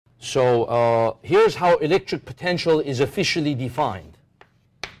So here's how electric potential is officially defined.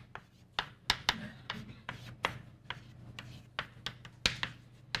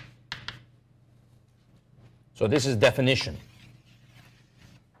 So this is definition.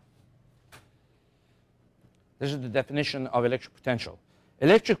 This is the definition of electric potential.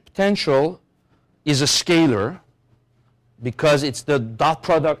 Electric potential is a scalar because it's the dot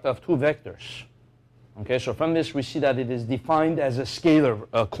product of two vectors. Okay, so from this we see that it is defined as a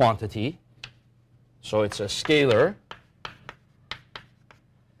scalar quantity. So it's a scalar.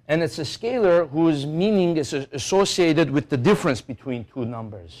 And it's a scalar whose meaning is associated with the difference between two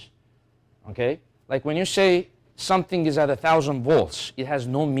numbers. Okay? Like when you say something is at 1,000 volts, it has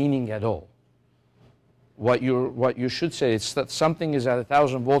no meaning at all. What you should say is that something is at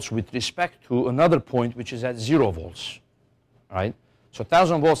 1,000 volts with respect to another point which is at 0 volts. Right? So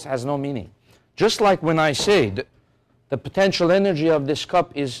 1,000 volts has no meaning. Just like when I say the potential energy of this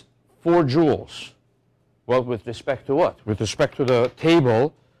cup is 4 joules. Well, with respect to what? With respect to the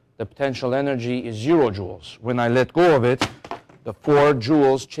table, the potential energy is 0 joules. When I let go of it, the 4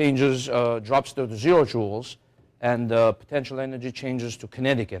 joules changes, drops to 0 joules, and the potential energy changes to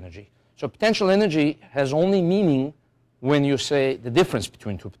kinetic energy. So potential energy has only meaning when you say the difference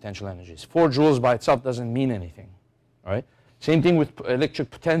between two potential energies. 4 joules by itself doesn't mean anything. Right? Same thing with electric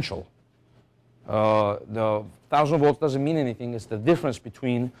potential. The 1,000 volts doesn't mean anything. It's the difference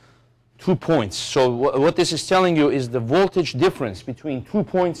between 2 points. So what this is telling you is the voltage difference between 2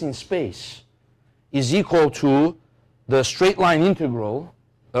 points in space is equal to the straight line integral,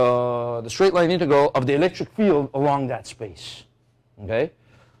 of the electric field along that space. Okay.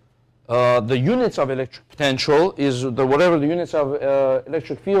 The units of electric potential is whatever the units of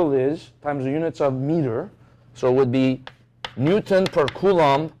electric field is times the units of meter. So it would be Newton per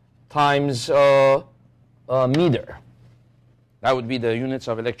Coulomb times meter. That would be the units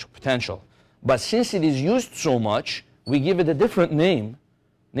of electric potential. But since it is used so much, we give it a different name,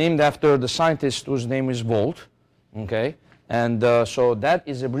 named after the scientist whose name is Volt. Okay, and so that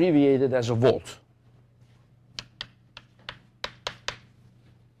is abbreviated as a volt.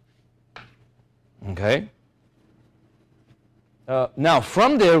 Okay. Now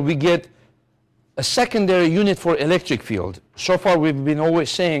from there we get a secondary unit for electric field. So far we've been always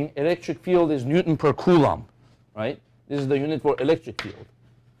saying electric field is Newton per Coulomb, right? This is the unit for electric field.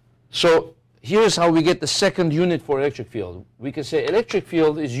 So here's how we get the second unit for electric field. We can say electric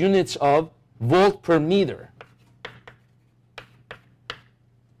field is units of volt per meter.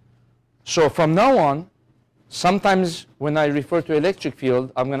 So from now on, sometimes when I refer to electric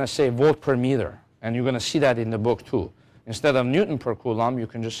field, I'm going to say volt per meter. And you're going to see that in the book too. Instead of Newton per Coulomb, you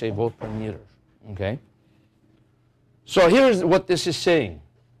can just say volt per meter. Okay? So here's what this is saying.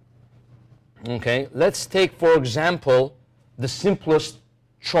 Okay? Let's take, for example, the simplest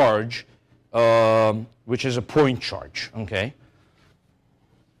charge, which is a point charge. Okay?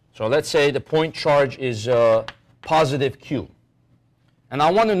 So let's say the point charge is positive Q. And I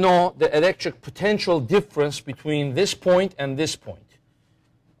want to know the electric potential difference between this point and this point.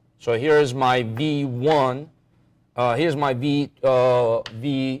 So here's my V1, here's my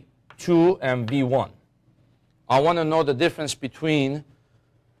V2 and V1. I want to know the difference between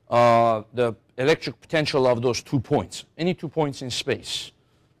the electric potential of those 2 points, any 2 points in space.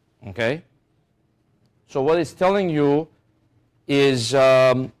 Okay? So what it's telling you is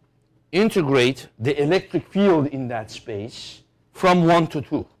integrate the electric field in that space from 1 to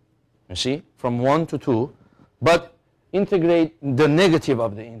 2. You see? From 1 to 2. But integrate the negative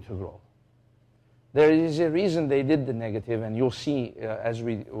of the integral. There is a reason they did the negative, and you'll see as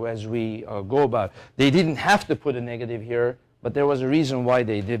we go about. They didn't have to put a negative here, but there was a reason why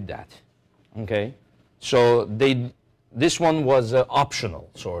they did that. Okay, so this one was optional,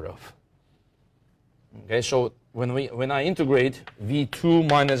 sort of. Okay, so when I integrate V2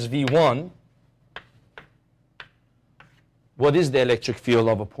 minus V1, what is the electric field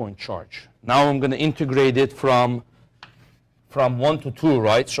of a point charge? Now I'm going to integrate it from 1 to 2,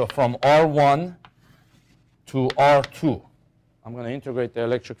 right? So from R1 to R2. I'm going to integrate the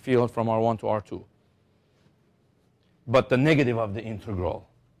electric field from R1 to R2. But the negative of the integral.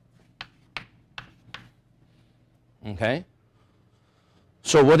 Okay?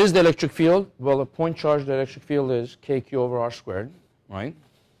 So what is the electric field? Well, a point charge, the electric field is KQ over R squared, right?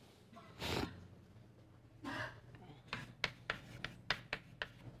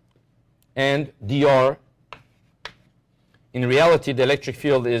 And dr, in reality, the electric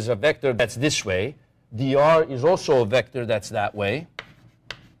field is a vector that's this way. Dr is also a vector that's that way.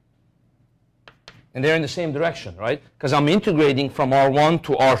 And they're in the same direction, right? Because I'm integrating from R1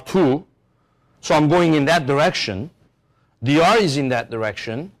 to R2. So I'm going in that direction. Dr is in that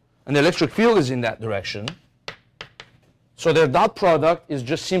direction. and the electric field is in that direction. So their dot product is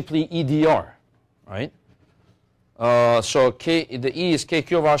just simply EdR, right? So the E is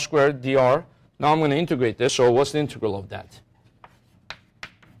kq of r squared dr. Now I'm going to integrate this. So what's the integral of that?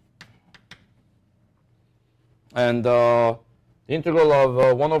 And the integral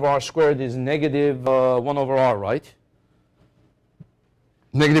of 1 over r squared is negative 1 over r, right?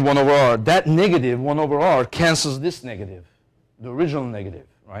 Negative 1 over r. That negative 1 over r cancels this negative, the original negative,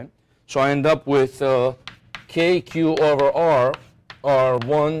 right? So I end up with kq over r,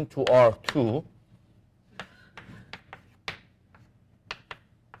 r1 to r2.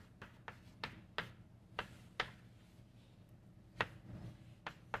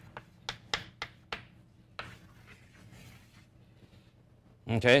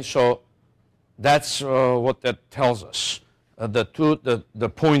 Okay, so that's what that tells us. The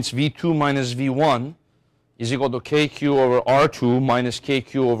points v2 minus v1 is equal to kq over r2 minus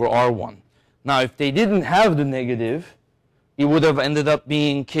kq over r1. Now, if they didn't have the negative, it would have ended up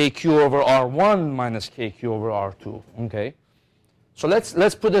being kq over r1 minus kq over r2. Okay, so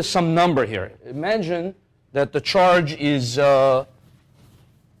let's put some number here. Imagine that the charge is 1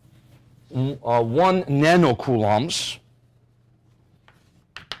 nanocoulombs.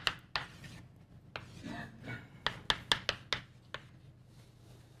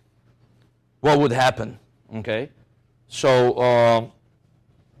 What would happen? Okay, so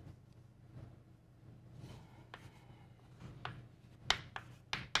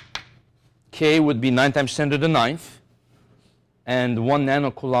K would be 9 times 10 to the 9th, and 1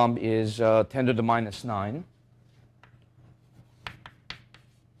 nanocoulomb is 10 to the minus 9.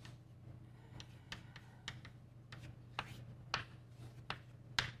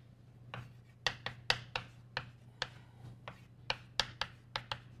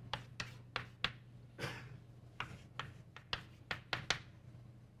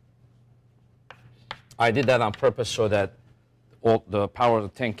 I did that on purpose so that all the power of the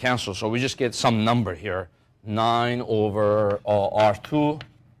 10 cancels. So we just get some number here, 9 over R2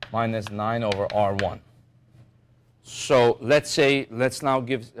 minus 9 over R1. So let's say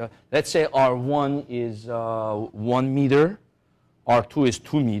R1 is 1 meter, R2 is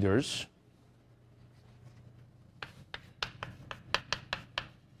 2 meters.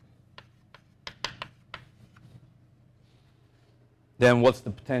 Then what's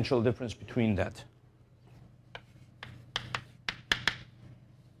the potential difference between that?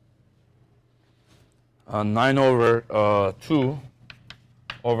 Uh, 9 over 2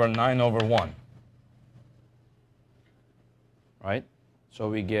 over 9 over 1, right? So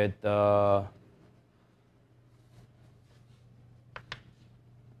we get 9,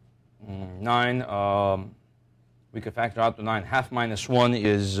 we could factor out the 9. Half minus 1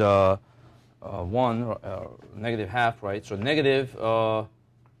 is 1, negative half, right? So negative 9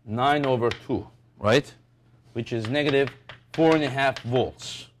 over 2, right? Which is negative 4.5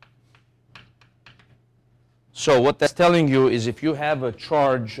 volts. So what that's telling you is if you have a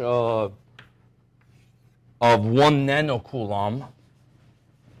charge of 1 nanocoulomb,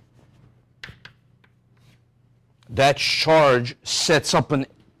 that charge sets up an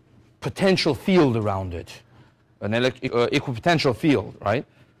potential field around it, an equipotential field, right?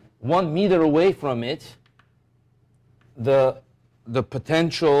 1 meter away from it, the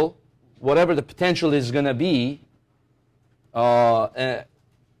potential, whatever the potential is going to be,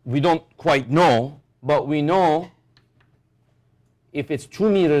 we don't quite know. But we know if it's 2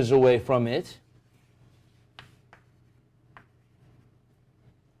 meters away from it,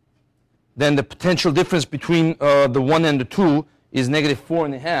 then the potential difference between the 1 and the 2 is negative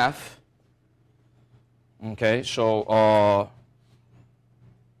 4.5. Okay, so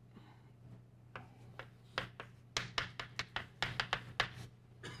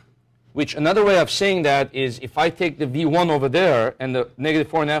which another way of saying that is if I take the V1 over there and the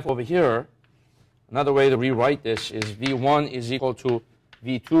negative 4.5 over here, another way to rewrite this is V1 is equal to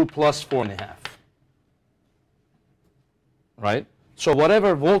V2 plus 4.5, right? So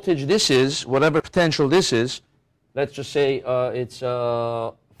whatever voltage this is, whatever potential this is, let's just say it's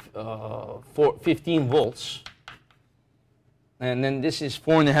 15 volts, and then this is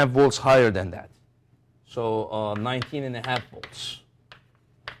 4.5 volts higher than that, so 19.5 volts.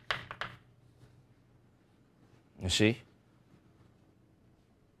 You see?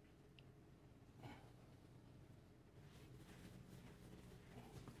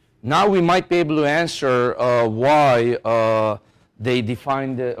 Now we might be able to answer why they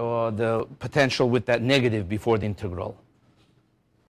defined the potential with that negative before the integral.